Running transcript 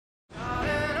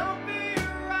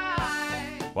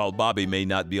While Bobby may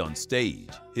not be on stage,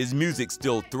 his music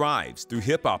still thrives through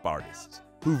hip-hop artists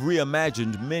who've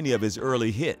reimagined many of his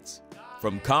early hits,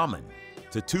 from Common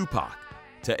to Tupac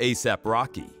to A$AP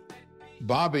Rocky.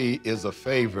 Bobby is a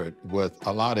favorite with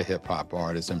a lot of hip-hop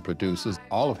artists and producers.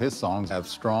 All of his songs have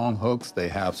strong hooks, they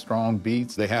have strong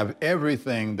beats, they have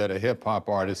everything that a hip-hop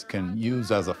artist can use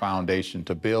as a foundation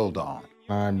to build on.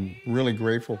 I'm really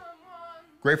grateful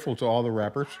to all the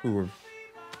rappers who have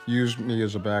used me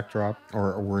as a backdrop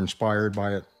or were inspired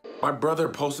by it. My brother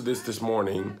posted this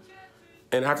morning,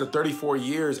 and after 34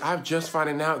 years, I'm just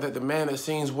finding out that the man that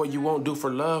sings What You Won't Do for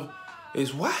Love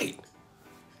is white.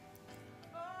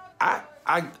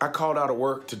 I called out of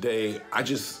work today. I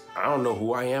don't know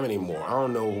who I am anymore. I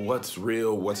don't know what's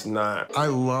real, what's not. I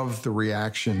love the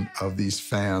reaction of these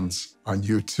fans on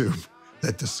YouTube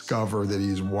that discover that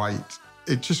he's white.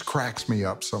 It just cracks me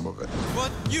up, some of it.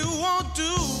 What you won't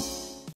do